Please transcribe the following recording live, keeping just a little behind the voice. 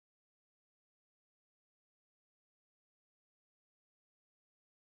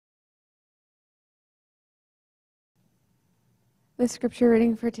The scripture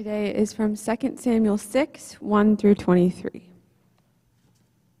reading for today is from 2 Samuel 6, 1 through 23.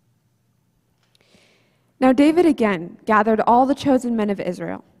 Now David again gathered all the chosen men of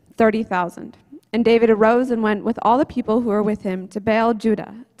Israel, 30,000. And David arose and went with all the people who were with him to Baal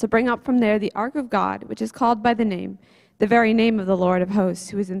Judah, to bring up from there the ark of God, which is called by the very name of the Lord of hosts,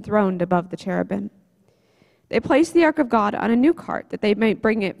 who is enthroned above the cherubim. They placed the ark of God on a new cart, that they might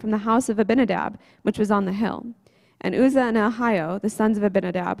bring it from the house of Abinadab, which was on the hill. And Uzzah and Ahio, the sons of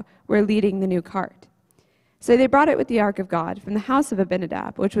Abinadab, were leading the new cart. So they brought it with the ark of God from the house of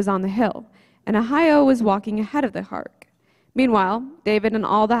Abinadab, which was on the hill, and Ahio was walking ahead of the ark. Meanwhile, David and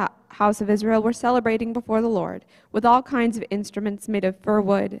all the house of Israel were celebrating before the Lord, with all kinds of instruments made of fir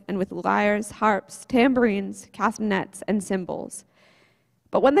wood, and with lyres, harps, tambourines, castanets, and cymbals.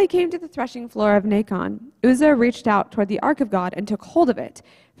 But when they came to the threshing floor of Nacon, Uzzah reached out toward the ark of God and took hold of it,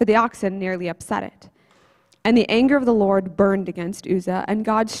 for the oxen nearly upset it. And the anger of the Lord burned against Uzzah, and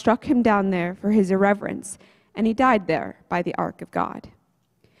God struck him down there for his irreverence, and he died there by the ark of God.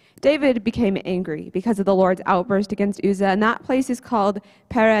 David became angry because of the Lord's outburst against Uzzah, and that place is called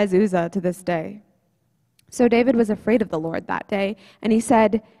Perez Uzzah to this day. So David was afraid of the Lord that day, and he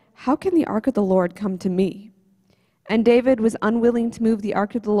said, "How can the ark of the Lord come to me?" And David was unwilling to move the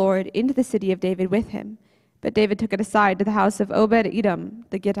ark of the Lord into the city of David with him, but David took it aside to the house of Obed-Edom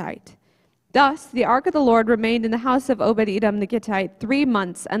the Gittite. Thus the ark of the Lord remained in the house of Obed-Edom the Gittite 3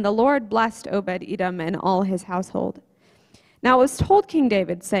 months, and the Lord blessed Obed-Edom and all his household. Now it was told King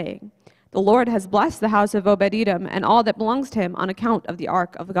David, saying, "The Lord has blessed the house of Obed-Edom and all that belongs to him on account of the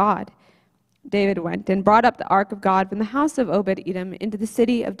ark of God." David went and brought up the ark of God from the house of Obed-Edom into the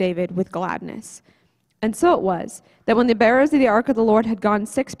city of David with gladness. And so it was, that when the bearers of the ark of the Lord had gone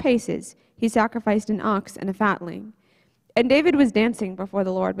 6 paces, he sacrificed an ox and a fatling. And David was dancing before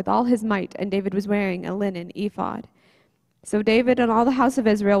the Lord with all his might, and David was wearing a linen ephod. So David and all the house of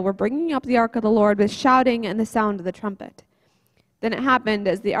Israel were bringing up the ark of the Lord with shouting and the sound of the trumpet. Then it happened,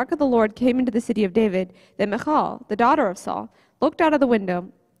 as the ark of the Lord came into the city of David, that Michal, the daughter of Saul, looked out of the window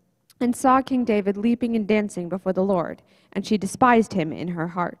and saw King David leaping and dancing before the Lord, and she despised him in her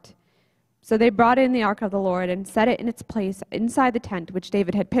heart. So they brought in the ark of the Lord and set it in its place inside the tent which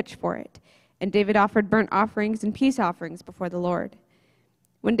David had pitched for it. And David offered burnt offerings and peace offerings before the Lord.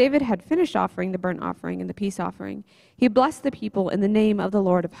 When David had finished offering the burnt offering and the peace offering, he blessed the people in the name of the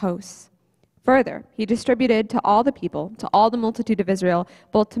Lord of hosts. Further, he distributed to all the people, to all the multitude of Israel,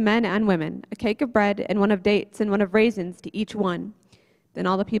 both to men and women, a cake of bread and one of dates and one of raisins to each one. Then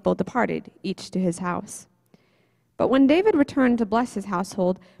all the people departed, each to his house. But when David returned to bless his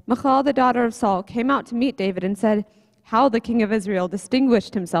household, Michal, the daughter of Saul, came out to meet David and said, "How the king of Israel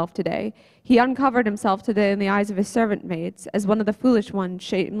distinguished himself today. He uncovered himself today in the eyes of his servant maids, as one of the foolish ones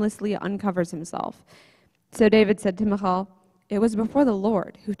shamelessly uncovers himself." So David said to Michal, "It was before the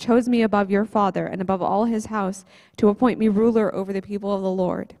Lord, who chose me above your father and above all his house, to appoint me ruler over the people of the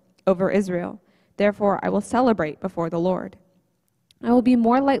Lord, over Israel. Therefore I will celebrate before the Lord. I will be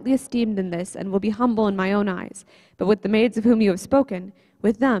more lightly esteemed than this, and will be humble in my own eyes. But with the maids of whom you have spoken,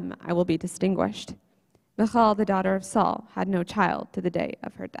 with them I will be distinguished." Michal, the daughter of Saul, had no child to the day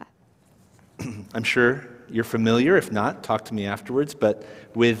of her death. I'm sure you're familiar. If not, talk to me afterwards. But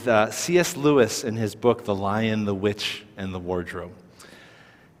with C.S. Lewis in his book, The Lion, the Witch, and the Wardrobe.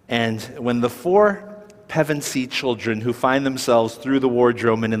 And when the 4 Pevensey children who find themselves through the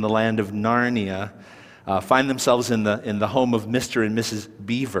wardrobe and in the land of Narnia find themselves in the home of Mr. and Mrs.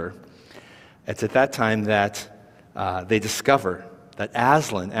 Beaver, it's at that time that they discover that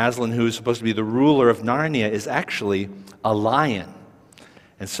Aslan, who is supposed to be the ruler of Narnia, is actually a lion.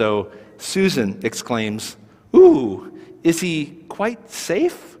 And so Susan exclaims, "Ooh, is he quite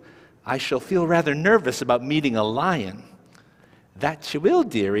safe? I shall feel rather nervous about meeting a lion." "That you will,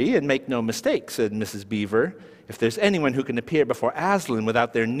 dearie, and make no mistake," said Mrs. Beaver. "If there's anyone who can appear before Aslan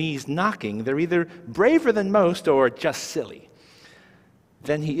without their knees knocking, they're either braver than most or just silly."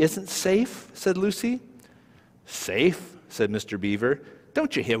 "Then he isn't safe?" said Lucy. "Safe?" said Mr. Beaver.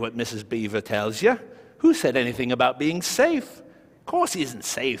 "Don't you hear what Mrs. Beaver tells you? Who said anything about being safe? Of course he isn't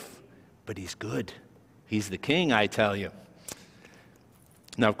safe, but he's good. He's the king, I tell you."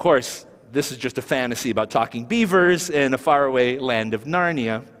 Now, of course, this is just a fantasy about talking beavers in a faraway land of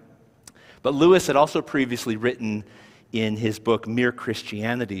Narnia. But Lewis had also previously written in his book, Mere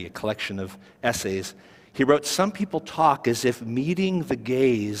Christianity, a collection of essays, he wrote, "Some people talk as if meeting the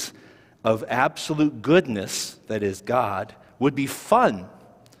gaze of absolute goodness, that is God, would be fun.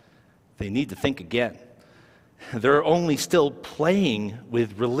 They need to think again. They're only still playing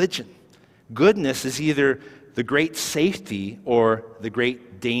with religion. Goodness is either the great safety or the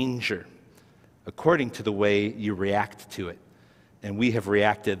great danger, according to the way you react to it. and we have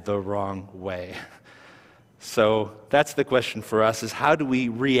reacted the wrong way. So that's the question for us, is how do we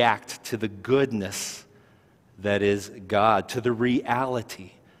react to the goodness that is God, to the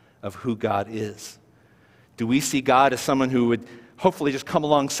reality of who God is? Do we see God as someone who would hopefully just come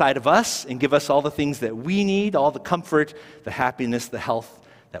alongside of us and give us all the things that we need, all the comfort, the happiness, the health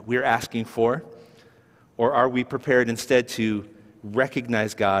that we're asking for? Or are we prepared instead to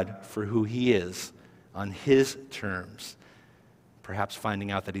recognize God for who he is on his terms, perhaps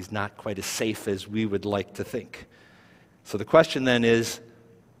finding out that he's not quite as safe as we would like to think? So the question then is,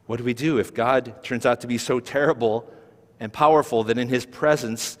 what do we do if God turns out to be so terrible and powerful that in his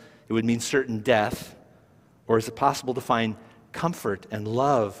presence it would mean certain death? Or is it possible to find comfort and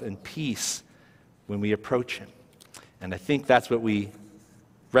love and peace when we approach him? And I think that's what we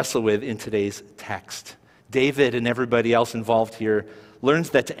wrestle with in today's text. David and everybody else involved here learns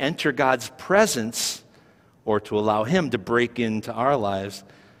that to enter God's presence, or to allow him to break into our lives,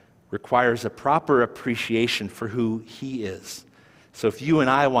 requires a proper appreciation for who he is. So if you and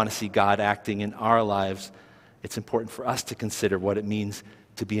I want to see God acting in our lives, it's important for us to consider what it means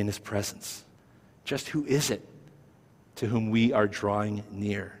to be in his presence. Just who is it to whom we are drawing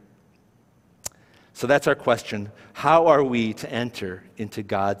near? So that's our question. How are we to enter into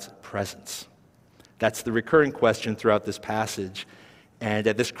God's presence? That's the recurring question throughout this passage. And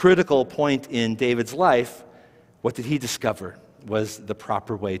at this critical point in David's life, what did he discover was the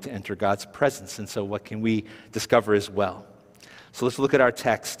proper way to enter God's presence? And so what can we discover as well? So let's look at our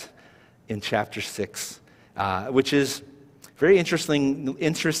text in chapter 6, which is very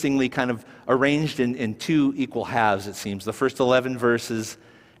interestingly kind of arranged in two equal halves, it seems. The first 11 verses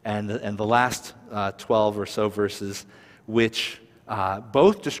and the last 12 or so verses, which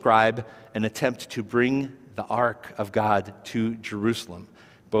both describe an attempt to bring the ark of God to Jerusalem,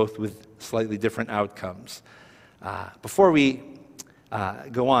 both with slightly different outcomes. Before we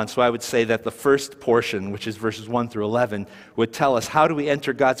go on, so I would say that the first portion, which is verses 1 through 11, would tell us how do we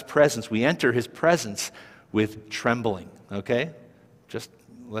enter God's presence. We enter his presence with trembling, okay? Just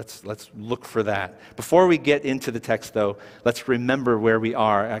let's look for that. Before we get into the text, though, let's remember where we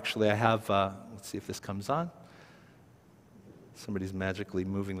are. Actually, I have, let's see if this comes on. Somebody's magically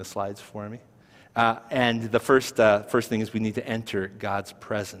moving the slides for me. And the first thing is we need to enter God's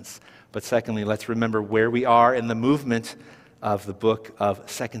presence. But secondly, let's remember where we are in the movement of the book of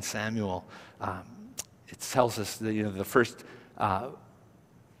 2 Samuel. It tells us that the first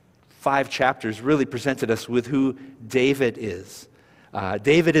 5 chapters really presented us with who David is.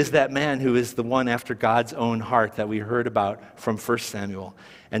 David is that man who is the one after God's own heart that we heard about from 1 Samuel.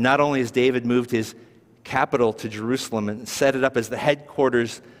 And not only has David moved his capital to Jerusalem and set it up as the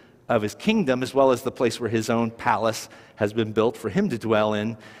headquarters of his kingdom, as well as the place where his own palace has been built for him to dwell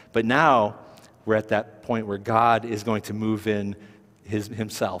in, but now we're at that point where God is going to move in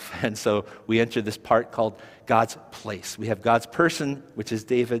himself. And so we enter this part called God's place. We have God's person, which is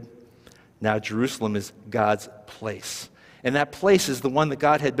David. Now Jerusalem is God's place. And that place is the one that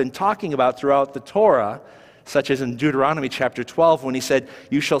God had been talking about throughout the Torah, such as in Deuteronomy chapter 12, when he said,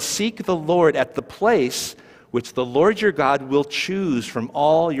 "You shall seek the Lord at the place which the Lord your God will choose from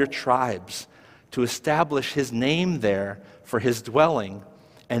all your tribes to establish his name there for his dwelling,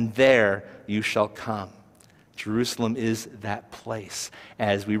 and there you shall come." Jerusalem is that place.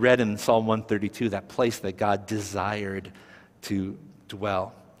 As we read in Psalm 132, that place that God desired to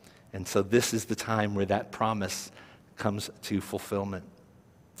dwell. And so this is the time where that promise comes to fulfillment.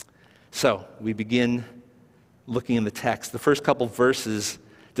 So we begin looking in the text. The first couple verses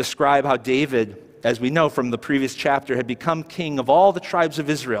describe how David, as we know from the previous chapter, had become king of all the tribes of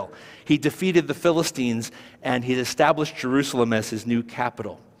Israel. He defeated the Philistines, and he established Jerusalem as his new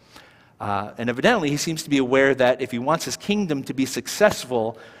capital. And evidently, he seems to be aware that if he wants his kingdom to be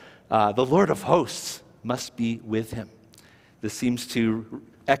successful, the Lord of hosts must be with him. This seems to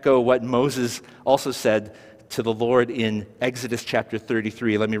echo what Moses also said to the Lord in Exodus chapter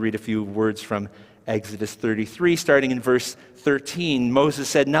 33. Let me read a few words from Exodus 33, starting in verse 13. Moses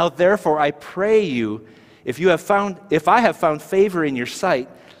said, "Now therefore I pray you, if I have found favor in your sight,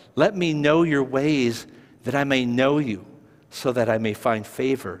 let me know your ways, that I may know you, so that I may find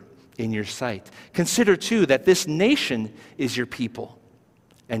favor in your sight. Consider too that this nation is your people."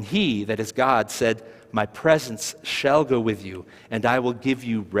 And he, that is God, said, "My presence shall go with you, and I will give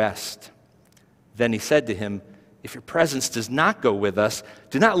you rest." Then he said to him, "If your presence does not go with us,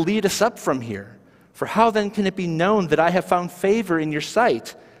 do not lead us up from here. For how then can it be known that I have found favor in your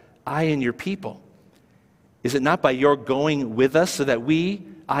sight, I and your people? Is it not by your going with us, so that we,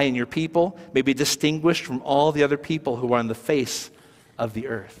 I and your people, may be distinguished from all the other people who are on the face of the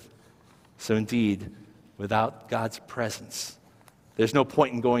earth?" So indeed, without God's presence, There's no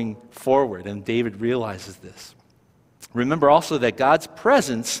point in going forward, and David realizes this. Remember also that God's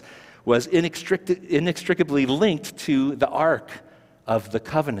presence was inextricably linked to the Ark of the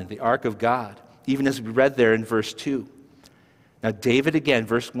Covenant, the Ark of God, even as we read there in verse 2. Now David again,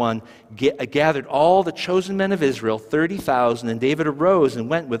 verse 1, gathered all the chosen men of Israel, 30,000, and David arose and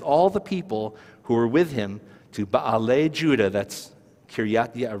went with all the people who were with him to Baalei Judah, that's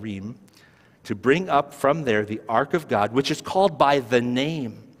Kiryat Yearim, to bring up from there the Ark of God, which is called by the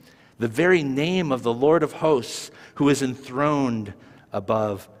name, the very name of the Lord of hosts, who is enthroned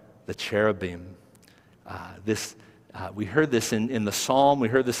above the cherubim. We heard this in the psalm, we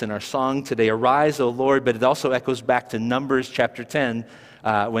heard this in our song today, Arise, O Lord, but it also echoes back to Numbers chapter 10,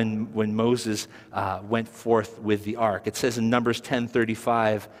 when Moses went forth with the ark. It says in Numbers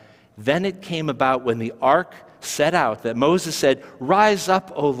 10:35, then it came about when the ark set out that Moses said, Rise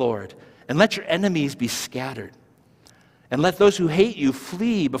up, O Lord, and let your enemies be scattered, and let those who hate you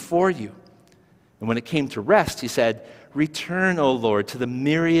flee before you. And when it came to rest, he said, Return, O Lord, to the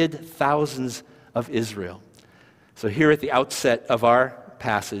myriad thousands of Israel. So here at the outset of our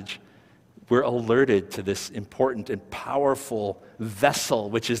passage, we're alerted to this important and powerful vessel,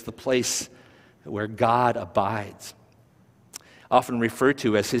 which is the place where God abides, often referred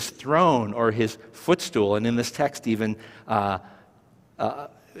to as his throne or his footstool. And in this text even,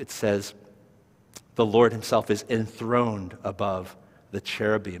 it says, the Lord himself is enthroned above the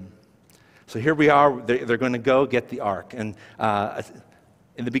cherubim. So here we are, they're going to go get the ark. And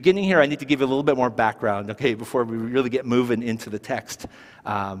in the beginning here, I need to give you a little bit more background, okay, before we really get moving into the text.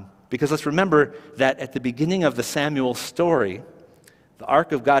 Because let's remember that at the beginning of the Samuel story, the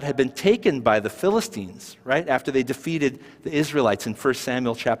ark of God had been taken by the Philistines, right, after they defeated the Israelites in 1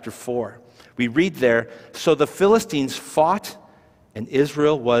 Samuel chapter 4. We read there, so the Philistines fought, and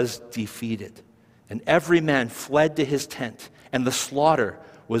Israel was defeated. And every man fled to his tent, and the slaughter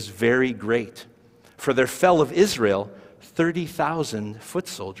was very great. For there fell of Israel 30,000 foot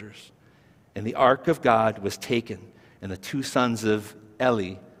soldiers. And the ark of God was taken, and the two sons of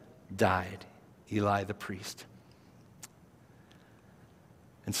Eli died, Eli the priest.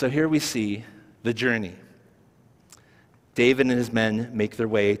 And so here we see the journey. David and his men make their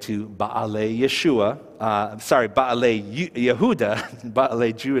way to Baalei Yehuda,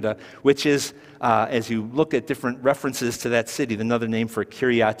 Baalei Judah, which is, as you look at different references to that city, another name for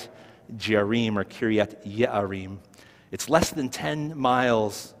Kiryat Jearim or Kiryat Yearim. It's less than 10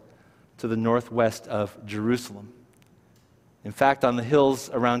 miles to the northwest of Jerusalem. In fact, on the hills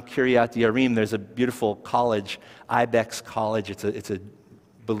around Kiryat Yearim, there's a beautiful college, Ibex College. It's a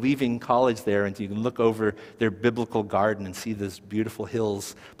believing college there, and you can look over their biblical garden and see those beautiful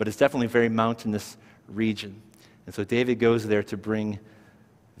hills, but it's definitely a very mountainous region. And so David goes there to bring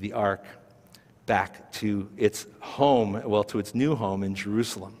the ark back to its home, well, to its new home in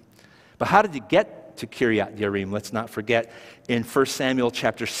Jerusalem. But how did it get to Kiryat Yearim? Let's not forget in 1 Samuel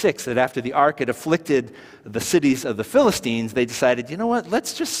chapter 6 that after the ark had afflicted the cities of the Philistines, they decided, you know what,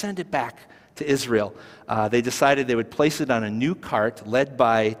 let's just send it back to Israel. They decided they would place it on a new cart led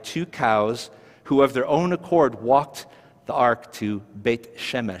by 2 cows who of their own accord walked the ark to Beit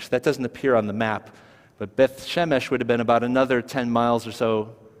Shemesh. That doesn't appear on the map, but Beit Shemesh would have been about another 10 miles or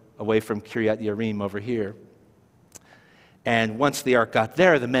so away from Kiryat Yearim over here. And once the ark got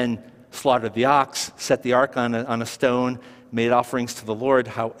there, the men slaughtered the ox, set the ark on a stone, made offerings to the Lord.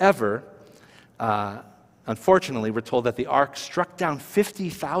 However, unfortunately, we're told that the ark struck down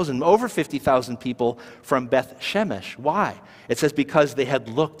over 50,000 people from Beth Shemesh. Why? It says because they had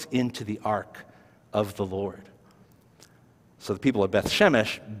looked into the ark of the Lord. So the people of Beth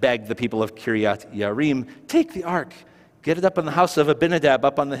Shemesh begged the people of Kiryat Yearim, take the ark, get it up in the house of Abinadab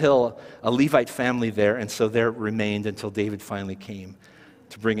up on the hill, a Levite family there, and so there it remained until David finally came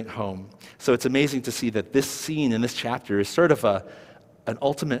to bring it home. So it's amazing to see that this scene in this chapter is sort of an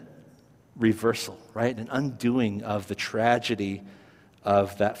ultimate reversal, right? An undoing of the tragedy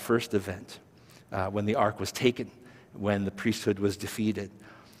of that first event when the ark was taken, when the priesthood was defeated.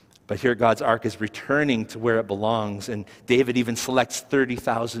 But here God's ark is returning to where it belongs, and David even selects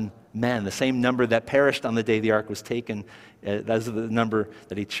 30,000 men, the same number that perished on the day the ark was taken. That's the number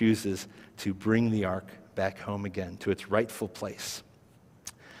that he chooses to bring the ark back home again to its rightful place.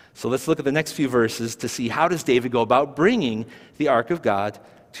 So let's look at the next few verses to see how does David go about bringing the ark of God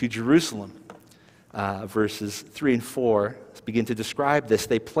to Jerusalem. Verses 3 and 4 begin to describe this.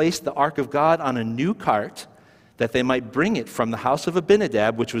 They placed the ark of God on a new cart that they might bring it from the house of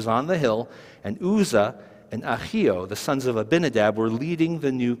Abinadab, which was on the hill, and Uzzah and Ahio, the sons of Abinadab, were leading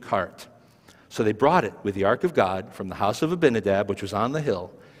the new cart. So they brought it with the ark of God from the house of Abinadab, which was on the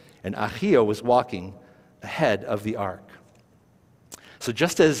hill, and Ahio was walking ahead of the ark. So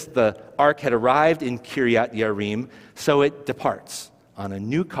just as the ark had arrived in Kiryat Yearim, so it departs on a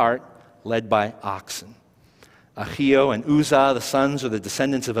new cart led by oxen. Ahio and Uzzah, the sons or the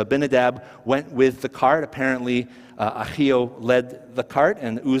descendants of Abinadab, went with the cart. Apparently, Ahio led the cart,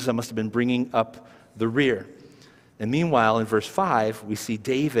 and Uzzah must have been bringing up the rear. And meanwhile, in verse 5, we see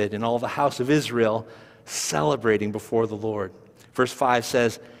David and all the house of Israel celebrating before the Lord. Verse 5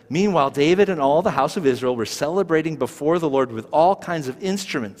 says, "Meanwhile, David and all the house of Israel were celebrating before the Lord with all kinds of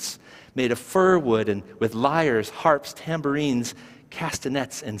instruments made of fir wood and with lyres, harps, tambourines,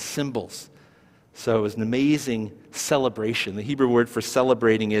 castanets, and cymbals." So it was an amazing celebration. The Hebrew word for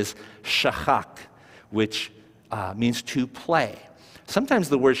celebrating is shachak, which means to play. Sometimes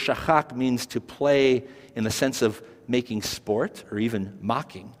the word shachak means to play in the sense of making sport or even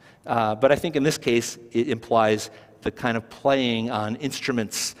mocking. But I think in this case, it implies the kind of playing on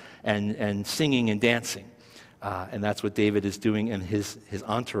instruments and singing and dancing. And that's what David is doing in his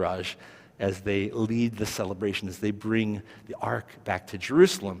entourage as they lead the celebration, as they bring the ark back to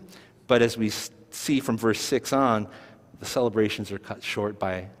Jerusalem. But as we see from verse 6 on, the celebrations are cut short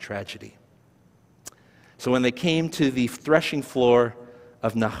by tragedy. So when they came to the threshing floor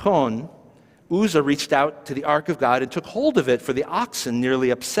of Nahon, Uzzah reached out to the ark of God and took hold of it, for the oxen nearly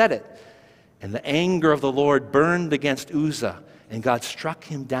upset it. And the anger of the Lord burned against Uzzah, and God struck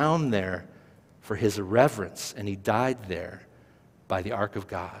him down there for his irreverence, and he died there by the ark of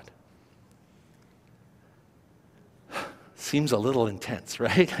God. Seems a little intense,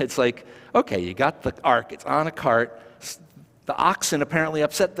 right? It's like, okay, you got the ark, it's on a cart. The oxen apparently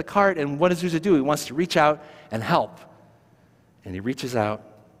upset the cart, and what does Uzzah do? He wants to reach out and help. And he reaches out,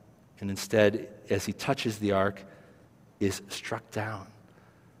 and instead, as he touches the ark, is struck down.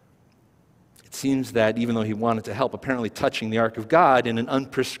 It seems that even though he wanted to help, apparently touching the ark of God in an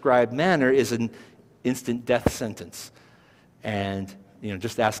unprescribed manner is an instant death sentence. And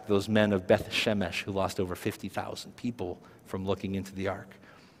just ask those men of Beth Shemesh who lost over 50,000 people from looking into the ark.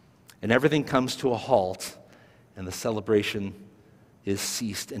 And everything comes to a halt, and the celebration is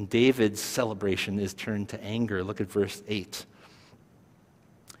ceased. And David's celebration is turned to anger. Look at verse 8.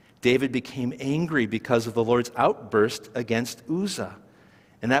 David became angry because of the Lord's outburst against Uzzah.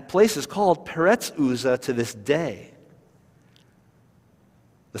 And that place is called Peretz Uzzah to this day.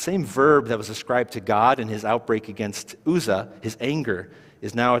 The same verb that was ascribed to God in his outbreak against Uzzah, his anger,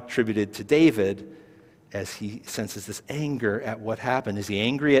 is now attributed to David as he senses this anger at what happened. Is he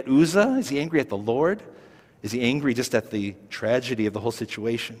angry at Uzzah? Is he angry at the Lord? Is he angry just at the tragedy of the whole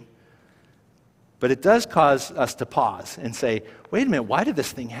situation? But it does cause us to pause and say, wait a minute, why did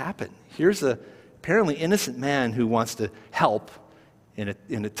this thing happen? Here's a apparently innocent man who wants to help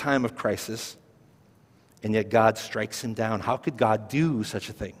in a time of crisis, and yet God strikes him down. How could God do such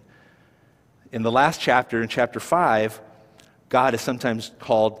a thing? In the last chapter, in chapter 5, God is sometimes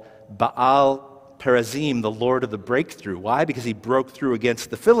called Baal Perazim, the Lord of the breakthrough. Why? Because he broke through against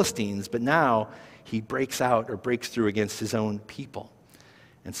the Philistines, but now he breaks out or breaks through against his own people.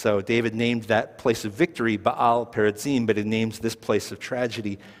 And so David named that place of victory Baal Perazim, but he names this place of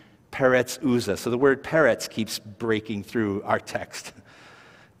tragedy Peretz Uzzah. So the word Peretz keeps breaking through our text.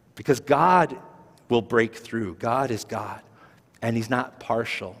 Because God will break through. God is God, and he's not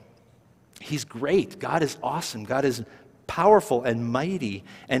partial. He's great. God is awesome. God is powerful and mighty,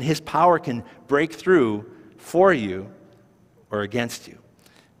 and his power can break through for you or against you.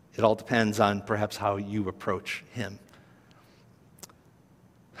 It all depends on perhaps how you approach him.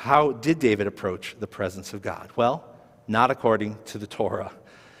 How did David approach the presence of God? Well, not according to the Torah.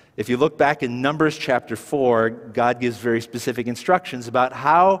 If you look back in Numbers chapter 4, God gives very specific instructions about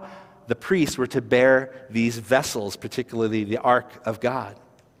how the priests were to bear these vessels, particularly the ark of God.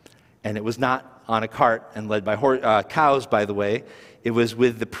 And it was not on a cart and led by cows, by the way. It was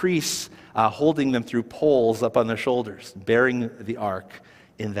with the priests holding them through poles up on their shoulders, bearing the ark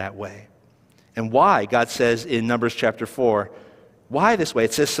in that way. And why? God says in Numbers chapter 4, why this way?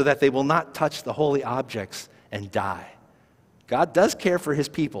 It says, so that they will not touch the holy objects and die. God does care for his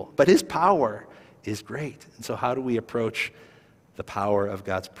people, but his power is great. And so how do we approach the power of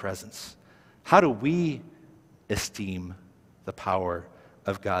God's presence? How do we esteem the power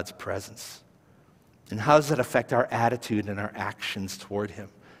of God's presence? And how does that affect our attitude and our actions toward him,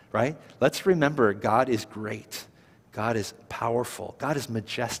 right? Let's remember God is great. God is powerful. God is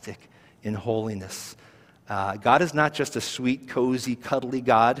majestic in holiness. God is not just a sweet, cozy, cuddly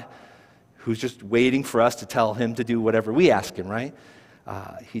God who's just waiting for us to tell him to do whatever we ask him, right?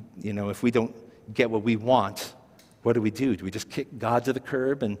 If we don't get what we want, what do we do? Do we just kick God to the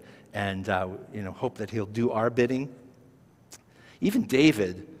curb and hope that he'll do our bidding? Even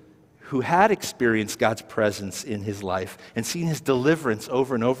David, who had experienced God's presence in his life and seen his deliverance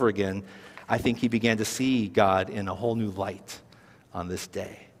over and over again, I think he began to see God in a whole new light on this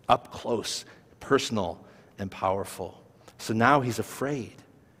day, up close, personal, and powerful. So now he's afraid.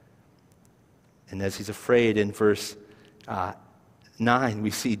 And as he's afraid, in verse 9,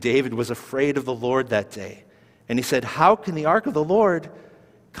 we see David was afraid of the Lord that day. And he said, "How can the ark of the Lord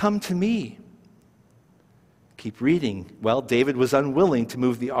come to me?" Keep reading. Well, David was unwilling to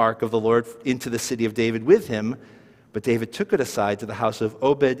move the ark of the Lord into the city of David with him, but David took it aside to the house of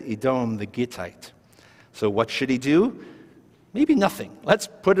Obed-Edom the Gittite. So what should he do? Maybe nothing. Let's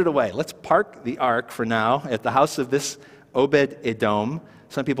put it away. Let's park the ark for now at the house of this Obed-Edom.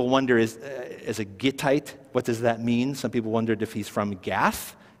 Some people wonder, as a Gittite, what does that mean? Some people wondered if he's from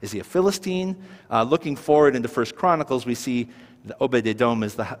Gath. Is he a Philistine? Looking forward into 1 Chronicles, we see the Obed-Edom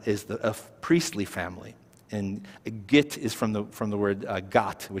is a priestly family. And git is from the word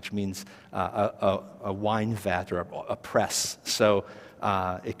gat, which means a wine vat or a press. So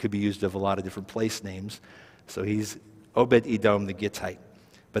it could be used of a lot of different place names. So he's Obed-Edom the Gittite.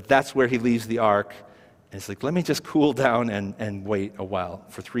 But that's where he leaves the ark. And it's like, let me just cool down and wait a while.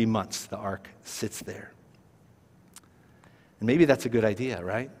 For 3 months, the ark sits there. And maybe that's a good idea,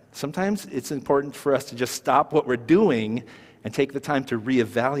 right? Sometimes it's important for us to just stop what we're doing and take the time to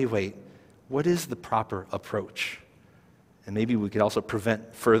reevaluate what is the proper approach. And maybe we could also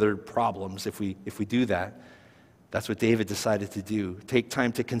prevent further problems if we do that. That's what David decided to do. Take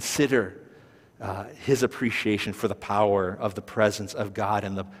time to consider his appreciation for the power of the presence of God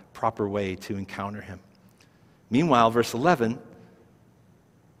and the proper way to encounter him. Meanwhile, verse 11,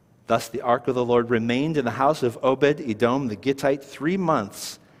 thus the ark of the Lord remained in the house of Obed-Edom the Gittite 3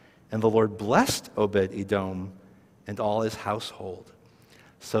 months, and the Lord blessed Obed-Edom and all his household.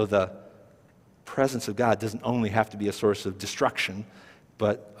 So the presence of God doesn't only have to be a source of destruction,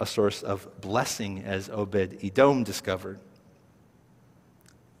 but a source of blessing, as Obed-Edom discovered.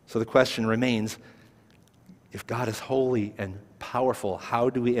 So the question remains, if God is holy and powerful, how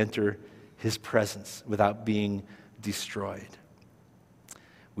do we enter his presence without being destroyed?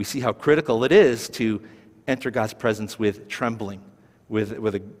 We see how critical it is to enter God's presence with trembling, with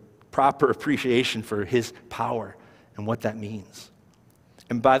a proper appreciation for his power and what that means.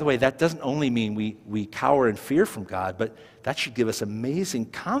 And by the way, that doesn't only mean we cower in fear from God, but that should give us amazing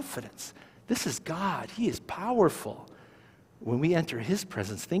confidence. This is God. He is powerful. When we enter his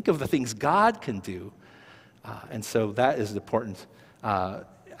presence, think of the things God can do. And so that is an important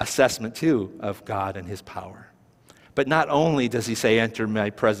assessment, too, of God and his power. But not only does he say, enter my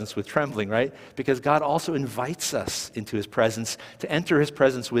presence with trembling, right? Because God also invites us into his presence, to enter his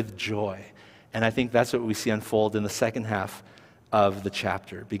presence with joy. And I think that's what we see unfold in the second half of the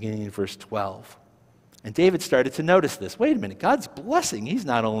chapter, beginning in verse 12. And David started to notice this. Wait a minute, God's blessing, he's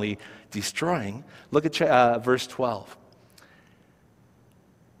not only destroying. Look at verse 12.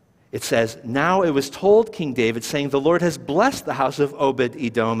 It says, now it was told King David, saying, the Lord has blessed the house of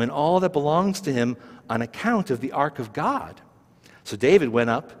Obed-Edom and all that belongs to him on account of the ark of God. So David went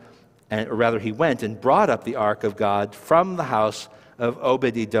up, or rather he went and brought up the ark of God from the house of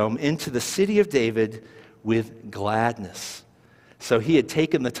Obed-Edom into the city of David with gladness. So he had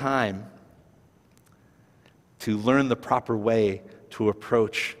taken the time to learn the proper way to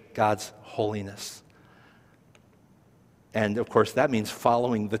approach God's holiness. And of course, that means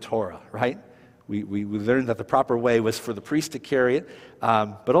following the Torah, right? We learned that the proper way was for the priest to carry it.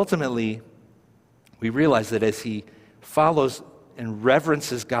 But ultimately, we realize that as he follows and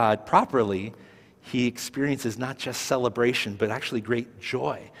reverences God properly, he experiences not just celebration, but actually great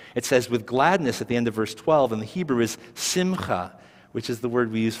joy. It says with gladness at the end of verse 12, and the Hebrew is simcha, which is the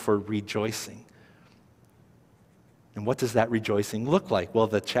word we use for rejoicing. And what does that rejoicing look like? Well,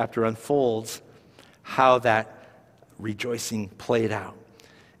 the chapter unfolds how that rejoicing played out.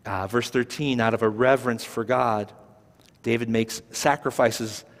 Verse 13, out of a reverence for God, David makes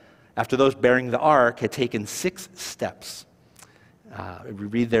sacrifices after those bearing the ark had taken 6 steps. We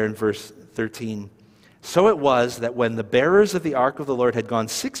read there in verse 13, so it was that when the bearers of the ark of the Lord had gone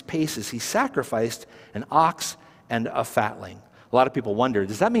 6 paces, he sacrificed an ox and a fatling. A lot of people wonder,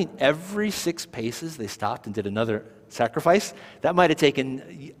 does that mean every 6 paces they stopped and did another sacrifice? That might have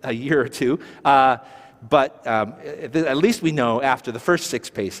taken a year or two. But at least we know after the first 6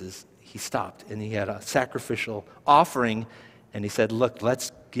 paces, he stopped and he had a sacrificial offering. And he said, look,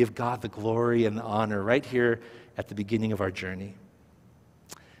 let's give God the glory and the honor right here at the beginning of our journey.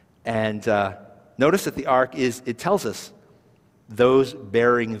 And notice that the ark it tells us, those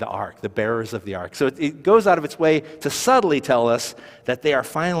bearing the ark, the bearers of the ark. So it goes out of its way to subtly tell us that they are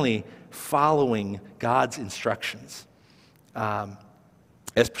finally following God's instructions.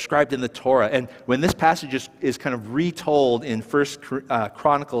 as prescribed in the Torah. And when this passage is kind of retold in 1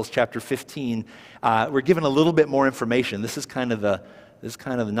 Chronicles chapter 15, we're given a little bit more information. This is kind of the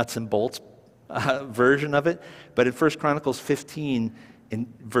nuts and bolts version of it. But in 1 Chronicles 15,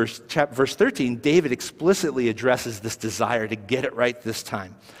 in verse 13, David explicitly addresses this desire to get it right this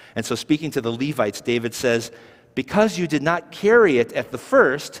time. And so speaking to the Levites, David says, "Because you did not carry it at the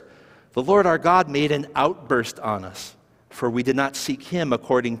first, the Lord our God made an outburst on us, for we did not seek him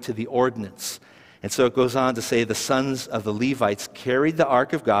according to the ordinance." And so it goes on to say, the sons of the Levites carried the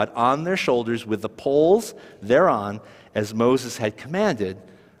ark of God on their shoulders with the poles thereon, as Moses had commanded,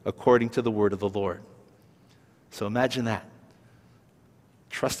 according to the word of the Lord. So imagine that.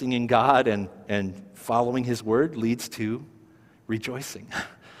 Trusting in God and following his word leads to rejoicing.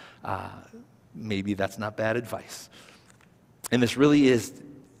 Maybe that's not bad advice. And this really is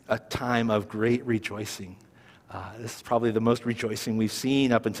a time of great rejoicing. This is probably the most rejoicing we've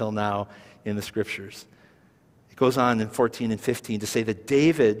seen up until now in the scriptures. It goes on in 14 and 15 to say that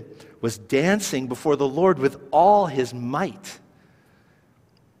David was dancing before the Lord with all his might.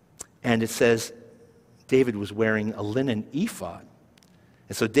 And it says David was wearing a linen ephod.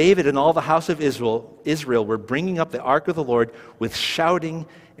 And so David and all the house of Israel were bringing up the ark of the Lord with shouting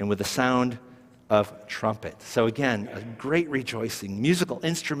and with the sound of trumpet. So again, a great rejoicing. Musical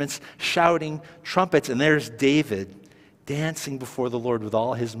instruments, shouting, trumpets, and there's David dancing before the Lord with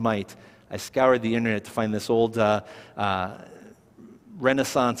all his might. I scoured the internet to find this old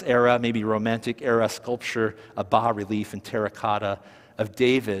Renaissance era, maybe Romantic era sculpture, a bas-relief in terracotta of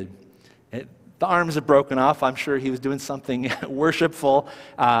David. The arms are broken off. I'm sure he was doing something worshipful,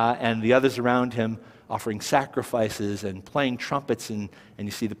 and the others around him offering sacrifices and playing trumpets, and you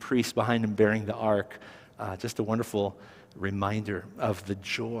see the priest behind him bearing the ark. Just a wonderful reminder of the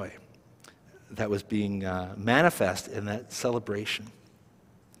joy that was being manifest in that celebration.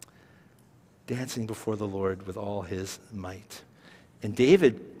 Dancing before the Lord with all his might. And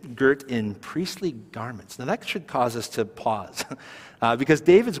David girt in priestly garments. Now that should cause us to pause, because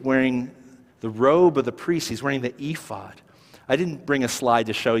David's wearing the robe of the priest. He's wearing the ephod. I didn't bring a slide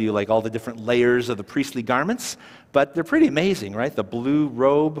to show you like all the different layers of the priestly garments, but they're pretty amazing, right? The blue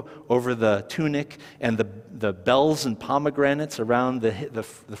robe over the tunic, and the bells and pomegranates around the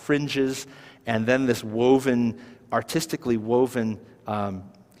fringes, and then this woven, artistically woven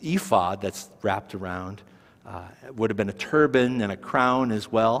ephod that's wrapped around. It would have been a turban and a crown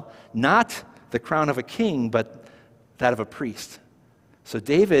as well. Not the crown of a king, but that of a priest. So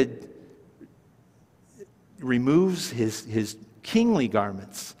David removes his kingly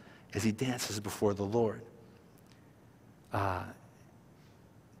garments as he dances before the Lord,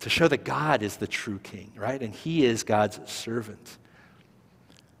 to show that God is the true king, right? And he is God's servant.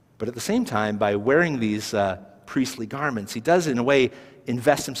 But at the same time, by wearing these priestly garments, he does, in a way,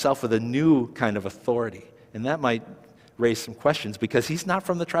 invest himself with a new kind of authority. And that might raise some questions, because he's not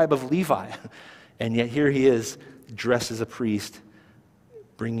from the tribe of Levi. And yet here he is, dressed as a priest,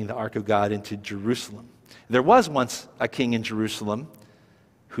 bringing the ark of God into Jerusalem. There was once a king in Jerusalem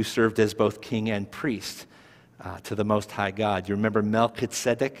who served as both king and priest to the Most High God. You remember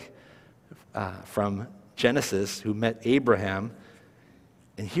Melchizedek from Genesis, who met Abraham.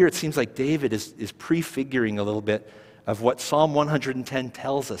 And here it seems like David is prefiguring a little bit of what Psalm 110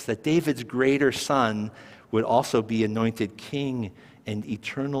 tells us, that David's greater son would also be anointed king and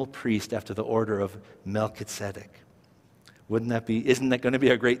eternal priest after the order of Melchizedek. Isn't that going to be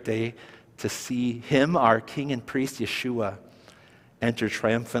a great day to see him, our king and priest, Yeshua, enter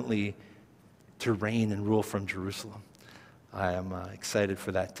triumphantly to reign and rule from Jerusalem? I am excited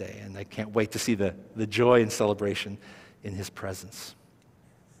for that day, and I can't wait to see the joy and celebration in his presence.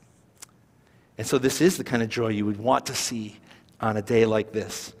 And so this is the kind of joy you would want to see on a day like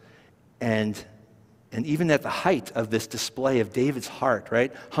this. And even at the height of this display of David's heart,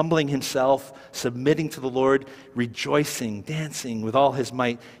 right? Humbling himself, submitting to the Lord, rejoicing, dancing with all his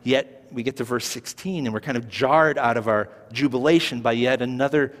might. Yet we get to verse 16, and we're kind of jarred out of our jubilation by yet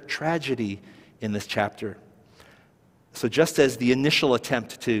another tragedy in this chapter. So just as the initial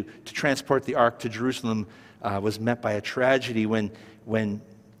attempt to transport the ark to Jerusalem was met by a tragedy when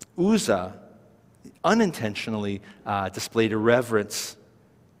Uzzah unintentionally displayed irreverence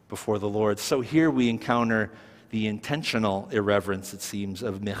before the Lord, so here we encounter the intentional irreverence, it seems,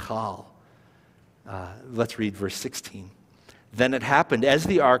 of Michal. Let's read verse 16. Then it happened, as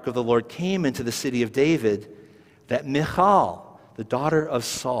the ark of the Lord came into the city of David, that Michal, the daughter of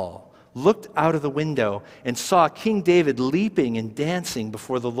Saul, looked out of the window and saw King David leaping and dancing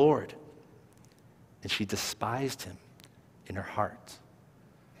before the Lord. And she despised him in her heart.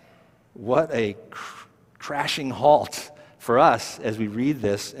 What a crashing halt for us, as we read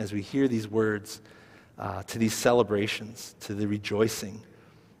this, as we hear these words, to these celebrations, to the rejoicing,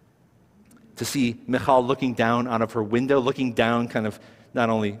 to see Michal looking down out of her window, looking down kind of not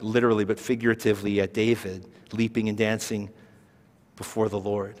only literally but figuratively at David, leaping and dancing before the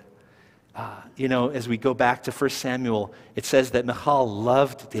Lord. As we go back to 1 Samuel, it says that Michal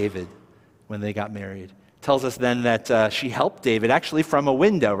loved David when they got married. It tells us then that she helped David actually from a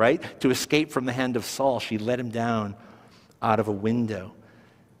window, right? To escape from the hand of Saul. She let him down out of a window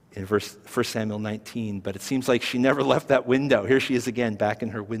in 1 Samuel 19. But it seems like she never left that window. Here she is again, back in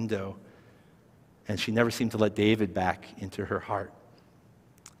her window. And she never seemed to let David back into her heart.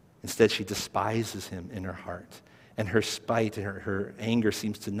 Instead, she despises him in her heart. And her spite and her anger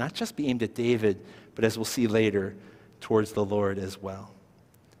seems to not just be aimed at David, but as we'll see later, towards the Lord as well.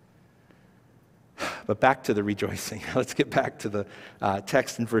 But back to the rejoicing. Let's get back to the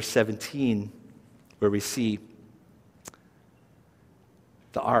text in verse 17, where we see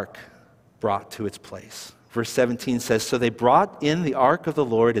the ark brought to its place. Verse 17 says, "So they brought in the ark of the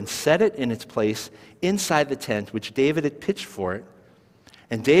Lord and set it in its place inside the tent which David had pitched for it.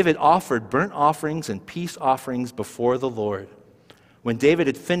 And David offered burnt offerings and peace offerings before the Lord. When David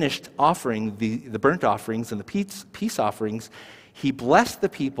had finished offering the burnt offerings and the peace offerings, he blessed the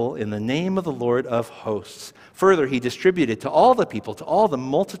people in the name of the Lord of hosts. Further, he distributed to all the people, to all the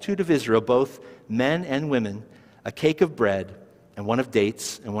multitude of Israel, both men and women, a cake of bread and one of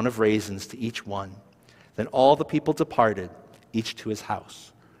dates and one of raisins to each one. Then all the people departed, each to his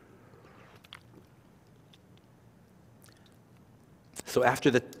house." So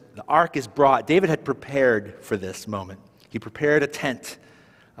after the ark is brought, David had prepared for this moment. He prepared a tent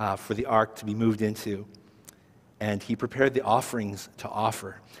for the ark to be moved into, and he prepared the offerings to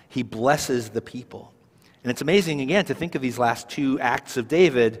offer. He blesses the people. And it's amazing, again, to think of these last two acts of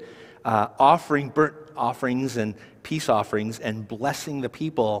David, offering burnt offerings and peace offerings and blessing the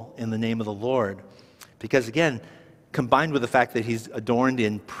people in the name of the Lord. Because, again, combined with the fact that he's adorned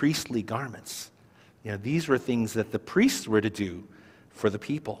in priestly garments, these were things that the priests were to do for the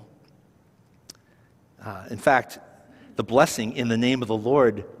people. In fact, the blessing in the name of the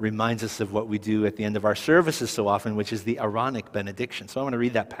Lord reminds us of what we do at the end of our services so often, which is the Aaronic benediction. So I want to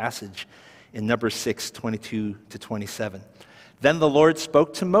read that passage in Numbers 6, 22 to 27. "Then the Lord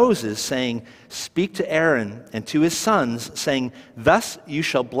spoke to Moses, saying, 'Speak to Aaron and to his sons, saying, Thus you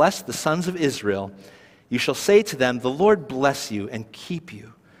shall bless the sons of Israel. You shall say to them, The Lord bless you and keep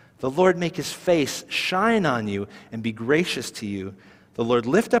you. The Lord make his face shine on you and be gracious to you. The Lord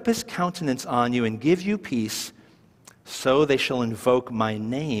lift up his countenance on you and give you peace. So they shall invoke my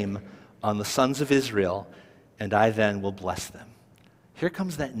name on the sons of Israel, and I then will bless them.'" Here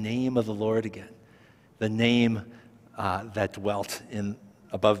comes that name of the Lord again, the name that dwelt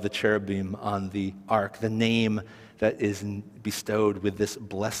above the cherubim on the ark, the name that is bestowed with this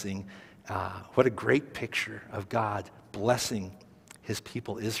blessing. What a great picture of God blessing his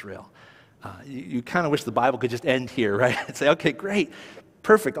people Israel. You kind of wish the Bible could just end here, right? And say, okay, great,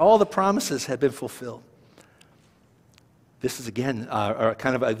 perfect, all the promises have been fulfilled. This is, again,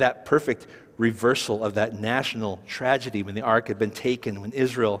 kind of that perfect reversal of that national tragedy when the ark had been taken, when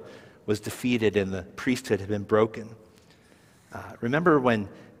Israel was defeated and the priesthood had been broken. Remember when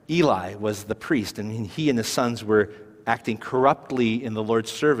Eli was the priest and he and his sons were acting corruptly in the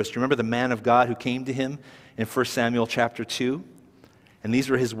Lord's service? Do you remember the man of God who came to him in 1 Samuel chapter 2? And these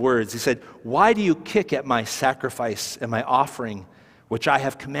were his words. He said, "Why do you kick at my sacrifice and my offering, which I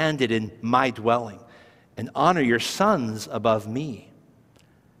have commanded in my dwelling, and honor your sons above me?"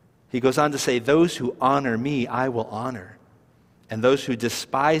 He goes on to say, "Those who honor me I will honor, and those who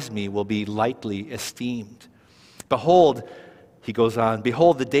despise me will be lightly esteemed. Behold," he goes on,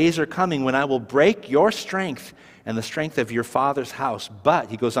 "behold, the days are coming when I will break your strength and the strength of your father's house. But,"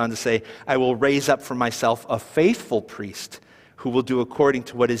 he goes on to say, "I will raise up for myself a faithful priest who will do according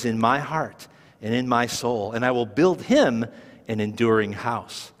to what is in my heart and in my soul. And I will build him an enduring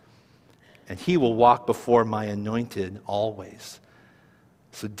house. And he will walk before my anointed always."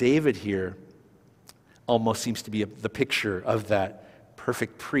 So David here almost seems to be the picture of that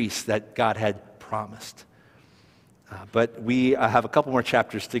perfect priest that God had promised. But we have a couple more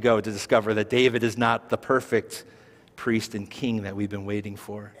chapters to go to discover that David is not the perfect priest and king that we've been waiting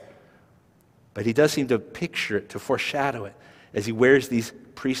for. But he does seem to picture it, to foreshadow it, as he wears these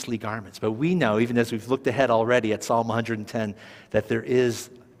priestly garments. But we know, even as we've looked ahead already at Psalm 110, that there is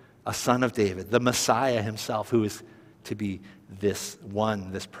a son of David, the Messiah himself, who is to be this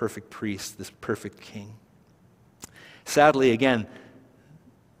one, this perfect priest, this perfect king. Sadly, again,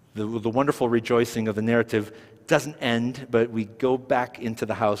 the wonderful rejoicing of the narrative doesn't end, but we go back into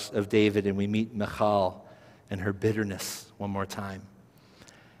the house of David and we meet Michal and her bitterness one more time.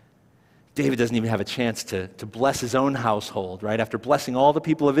 David doesn't even have a chance to bless his own household, right? After blessing all the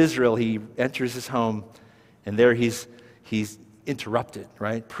people of Israel, he enters his home, and there he's interrupted,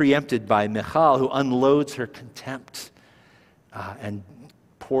 right? Preempted by Michal, who unloads her contempt and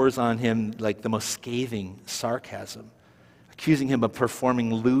pours on him like the most scathing sarcasm, accusing him of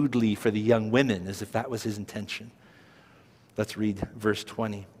performing lewdly for the young women, as if that was his intention. Let's read verse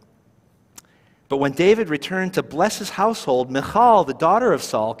 20. But when David returned to bless his household, Michal, the daughter of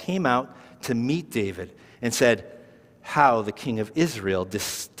Saul, came out to meet David and said, "How the king of Israel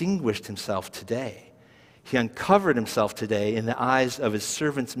distinguished himself today. He uncovered himself today in the eyes of his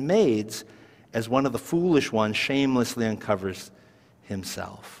servants' maids as one of the foolish ones shamelessly uncovers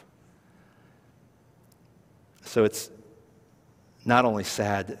himself." So it's not only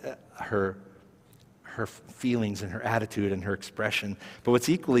sad, her feelings and her attitude and her expression, but what's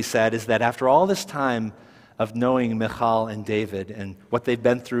equally sad is that after all this time of knowing Michal and David and what they've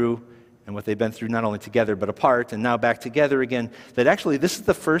been through, and what they've been through not only together but apart and now back together again, that actually this is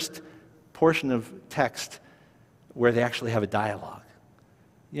the first portion of text where they actually have a dialogue.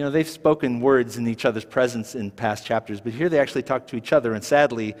 You know, they've spoken words in each other's presence in past chapters, but here they actually talk to each other, and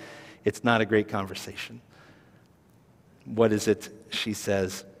sadly, it's not a great conversation. What is it she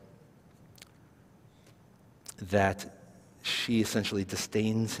says? That she essentially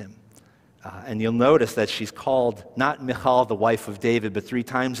disdains him. And you'll notice that she's called not Michal, the wife of David, but 3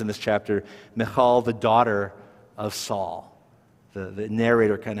 times in this chapter, Michal, the daughter of Saul. The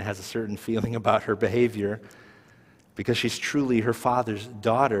narrator kind of has a certain feeling about her behavior because she's truly her father's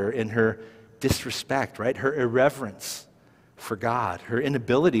daughter in her disrespect, right? Her irreverence for God, her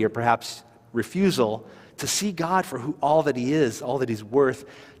inability or perhaps refusal to see God for all that he is, all that he's worth,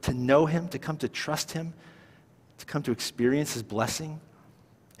 to know him, to come to trust him, to come to experience his blessing,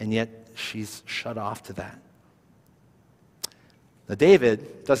 and yet she's shut off to that. Now,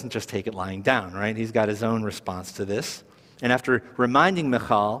 David doesn't just take it lying down, right? He's got his own response to this. And after reminding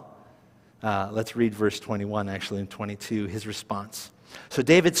Michal, let's read verse 21, actually, and 22, his response. So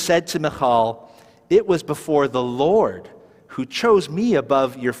David said to Michal, "It was before the Lord who chose me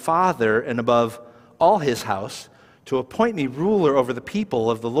above your father and above all his house to appoint me ruler over the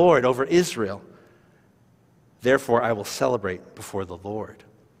people of the Lord, over Israel. Therefore I will celebrate before the Lord.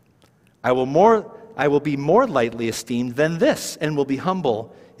 I will be more lightly esteemed than this, and will be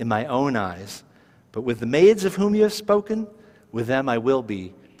humble in my own eyes. But with the maids of whom you have spoken, with them I will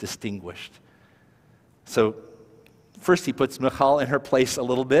be distinguished." So first he puts Michal in her place a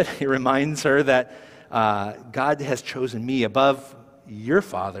little bit. He reminds her that God has chosen me above your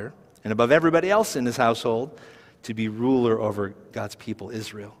father and above everybody else in his household to be ruler over God's people,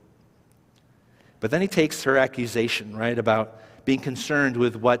 Israel. But then he takes her accusation, right, about being concerned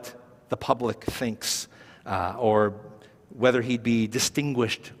with what the public thinks, or whether he'd be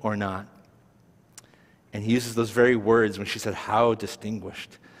distinguished or not. And he uses those very words when she said, "How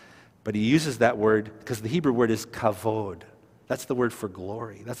distinguished." But he uses that word because the Hebrew word is kavod. That's the word for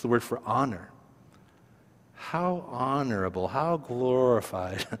glory. That's the word for honor. How honorable, how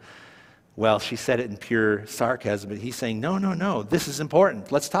glorified. Well, she said it in pure sarcasm, but he's saying, no, this is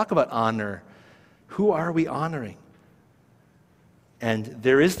important. Let's talk about honor. Who are we honoring? And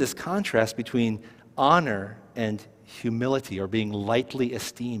there is this contrast between honor and humility, or being lightly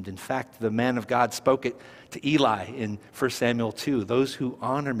esteemed. In fact, the man of God spoke it to Eli in 1 Samuel 2. "Those who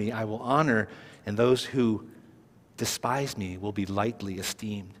honor me I will honor, and those who despise me will be lightly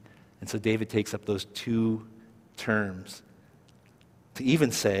esteemed." And so David takes up those 2 terms to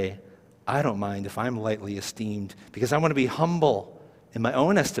even say, I don't mind if I'm lightly esteemed, because I want to be humble in my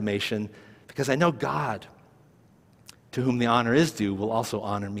own estimation, because I know God, to whom the honor is due, will also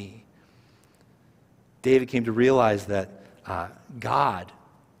honor me. David came to realize that God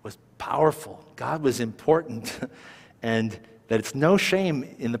was powerful, God was important, and that it's no shame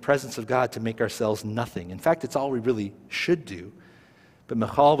in the presence of God to make ourselves nothing. In fact, it's all we really should do. But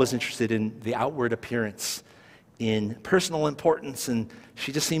Michal was interested in the outward appearance, in personal importance, and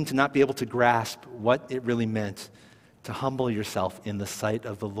she just seemed to not be able to grasp what it really meant to humble yourself in the sight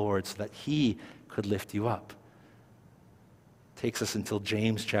of the Lord so that he could lift you up. Takes us until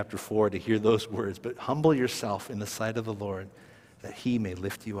James chapter 4 to hear those words, but humble yourself in the sight of the Lord that he may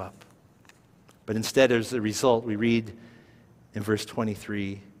lift you up. But instead, as a result, we read in verse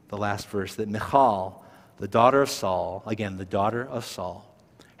 23, the last verse, that Michal, the daughter of Saul, again, the daughter of Saul,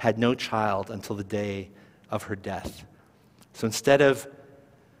 had no child until the day of her death. So instead of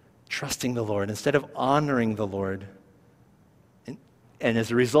trusting the Lord, instead of honoring the Lord, and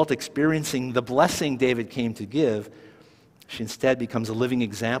as a result experiencing the blessing David came to give, she instead becomes a living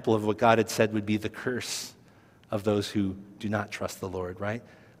example of what God had said would be the curse of those who do not trust the Lord, right?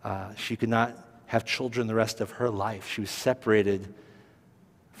 She could not have children the rest of her life. She was separated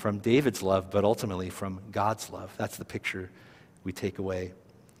from David's love, but ultimately from God's love. That's the picture we take away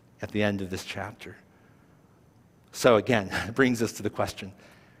at the end of this chapter. So again, it brings us to the question,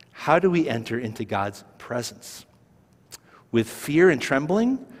 how do we enter into God's presence? With fear and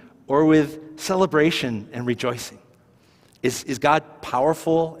trembling, or with celebration and rejoicing? Is God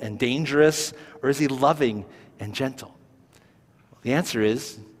powerful and dangerous, or is he loving and gentle? Well, the answer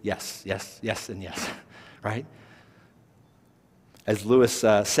is yes, yes, yes, and yes, right? As Lewis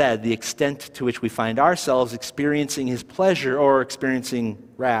said, the extent to which we find ourselves experiencing his pleasure or experiencing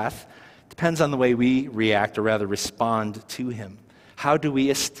wrath depends on the way we react, or rather respond to him. How do we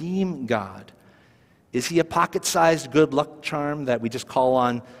esteem God? Is he a pocket-sized good luck charm that we just call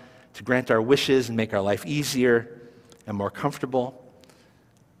on to grant our wishes and make our life easier and more comfortable?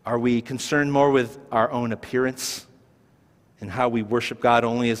 Are we concerned more with our own appearance and how we worship God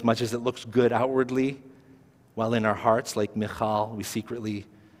only as much as it looks good outwardly, while in our hearts, like Michal, we secretly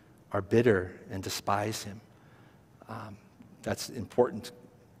are bitter and despise him? That's an important,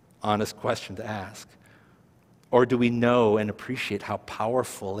 honest question to ask. Or do we know and appreciate how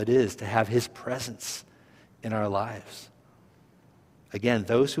powerful it is to have his presence in our lives? Again,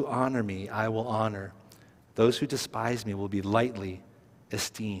 those who honor me, I will honor. Those who despise me will be lightly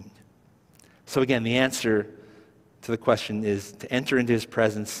esteemed. So again, the answer to the question is to enter into his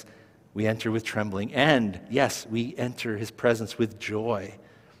presence, we enter with trembling. And yes, we enter his presence with joy.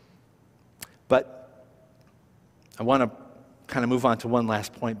 But I want to kind of move on to one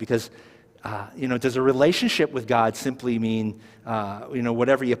last point, because does a relationship with God simply mean,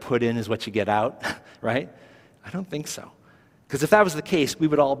 whatever you put in is what you get out, right? I don't think so. Because if that was the case, we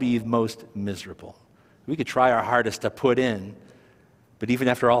would all be most miserable. We could try our hardest to put in, but even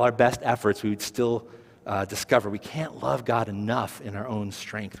after all our best efforts, we would still discover we can't love God enough in our own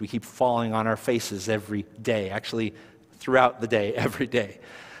strength. We keep falling on our faces every day, actually throughout the day, every day.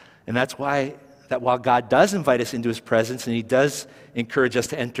 And that's why that while God does invite us into his presence, and he does encourage us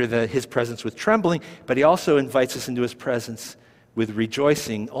to enter his presence with trembling, but he also invites us into his presence with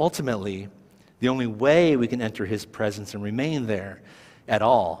rejoicing. Ultimately, the only way we can enter his presence and remain there at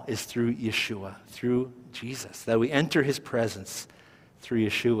all is through Yeshua, through Jesus, that we enter his presence through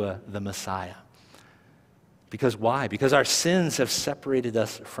Yeshua, the Messiah. Because why? Because our sins have separated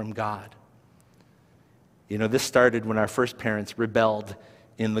us from God. This started when our first parents rebelled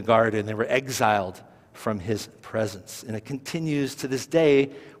in the garden. They were exiled from his presence. And it continues to this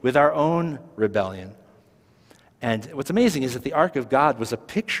day with our own rebellion. And what's amazing is that the Ark of God was a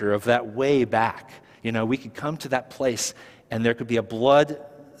picture of that way back. We could come to that place and there could be a blood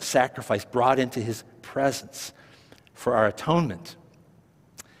sacrifice brought into his presence for our atonement.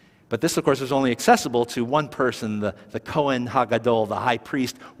 But this, of course, was only accessible to one person, the Kohen HaGadol, the high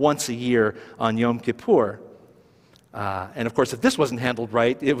priest, once a year on Yom Kippur. And of course, if this wasn't handled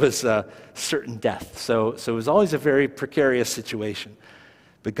right, it was certain death. So it was always a very precarious situation.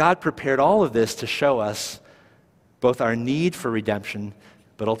 But God prepared all of this to show us both our need for redemption,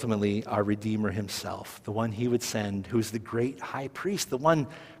 but ultimately our Redeemer himself, the one he would send, who's the great high priest, the one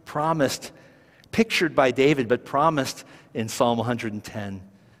promised, pictured by David, but promised in Psalm 110,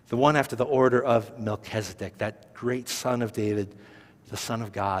 the one after the order of Melchizedek, that great son of David, the Son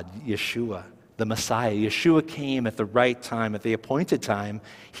of God, Yeshua, the Messiah. Yeshua came at the right time, at the appointed time.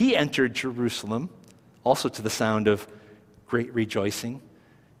 He entered Jerusalem, also to the sound of great rejoicing.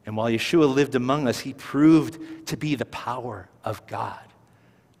 And while Yeshua lived among us, he proved to be the power of God.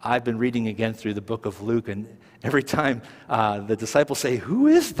 I've been reading again through the book of Luke, and every time the disciples say, "Who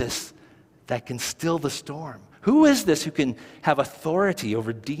is this that can still the storm? Who is this who can have authority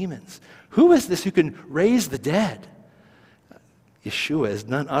over demons? Who is this who can raise the dead?" Yeshua is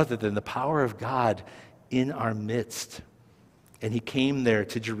none other than the power of God in our midst. And he came there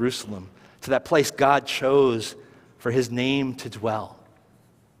to Jerusalem, to that place God chose for his name to dwell.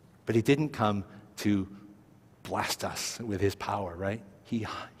 But he didn't come to blast us with his power, right?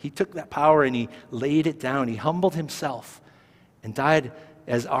 He took that power and he laid it down. He humbled himself and died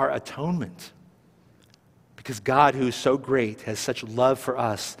as our atonement. Because God, who is so great, has such love for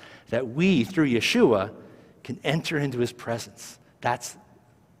us that we, through Yeshua, can enter into his presence. That's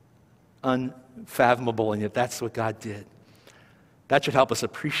unfathomable, and yet that's what God did. That should help us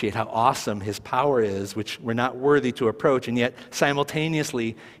appreciate how awesome his power is, which we're not worthy to approach, and yet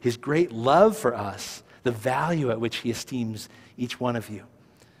simultaneously his great love for us, the value at which he esteems each one of you,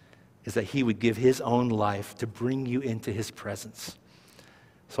 is that he would give his own life to bring you into his presence.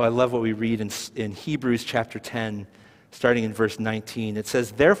 So I love what we read in Hebrews chapter 10, starting in verse 19. It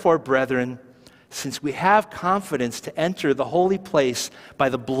says, "Therefore, brethren, since we have confidence to enter the holy place by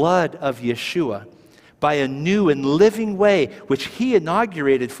the blood of Yeshua, by a new and living way which he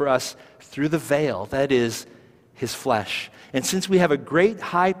inaugurated for us through the veil, that is, his flesh. And since we have a great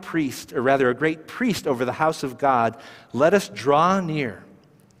high priest, or rather a great priest over the house of God, let us draw near.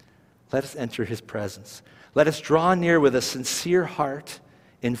 Let us enter his presence. Let us draw near with a sincere heart,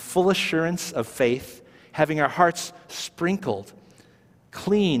 in full assurance of faith, having our hearts sprinkled,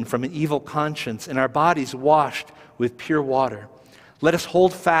 clean from an evil conscience, and our bodies washed with pure water. Let us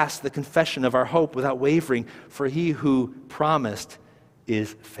hold fast the confession of our hope without wavering, for he who promised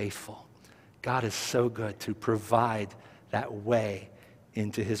is faithful. God is so good to provide that way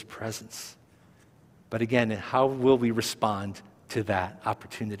into his presence. But again, how will we respond to that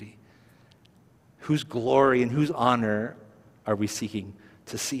opportunity? Whose glory and whose honor are we seeking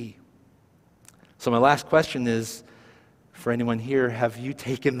to see? So my last question is, for anyone here, have you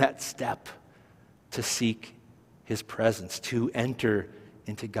taken that step to seek his presence, to enter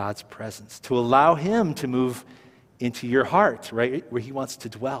into God's presence, to allow him to move into your heart, right, where he wants to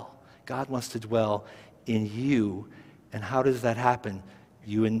dwell? God wants to dwell in you. And how does that happen?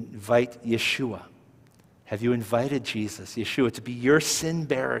 You invite Yeshua. Have you invited Jesus, Yeshua, to be your sin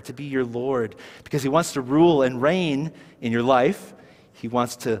bearer, to be your Lord? Because he wants to rule and reign in your life. He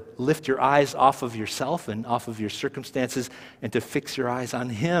wants to lift your eyes off of yourself and off of your circumstances and to fix your eyes on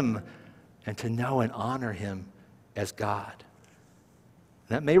him and to know and honor him as God.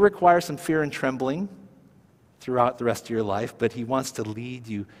 That may require some fear and trembling throughout the rest of your life, but he wants to lead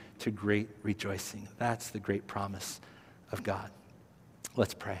you to great rejoicing. That's the great promise of God.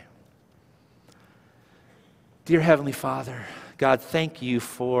 Let's pray. Dear Heavenly Father, God, thank you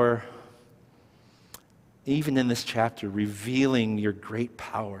for, even in this chapter, revealing your great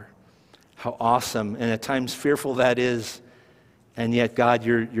power, how awesome and at times fearful that is. And yet, God,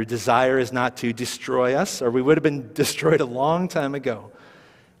 your desire is not to destroy us, or we would have been destroyed a long time ago.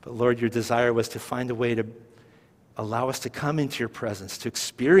 But Lord, your desire was to find a way to allow us to come into your presence, to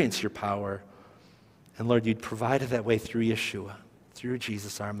experience your power. And Lord, you'd provided that way through Yeshua, through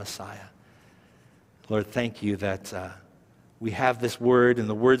Jesus, our Messiah. Lord, thank you that we have this word and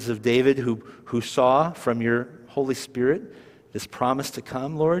the words of David who saw from your Holy Spirit this promise to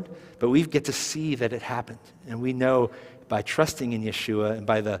come, Lord. But we get to see that it happened. And we know by trusting in Yeshua and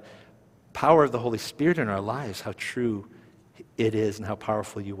by the power of the Holy Spirit in our lives how true it is and how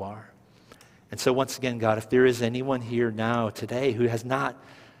powerful you are. And so once again, God, if there is anyone here now today who has not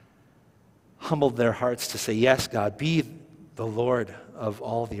humbled their hearts to say, yes, God, be the Lord of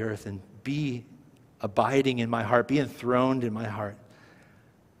all the earth and be abiding in my heart, be enthroned in my heart,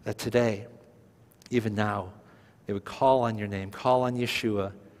 that today, even now, they would call on your name, call on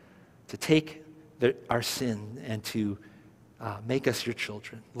Yeshua to take our sin and to make us your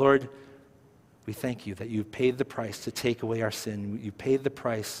children. Lord, we thank you that you've paid the price to take away our sin. You paid the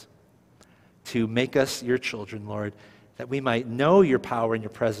price to make us your children, Lord, that we might know your power and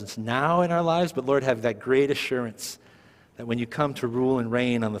your presence now in our lives, but Lord, have that great assurance that when you come to rule and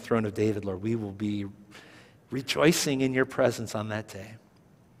reign on the throne of David, Lord, we will be rejoicing in your presence on that day.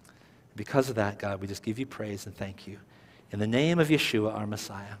 Because of that, God, we just give you praise and thank you. In the name of Yeshua, our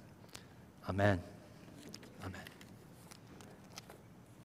Messiah. Amen.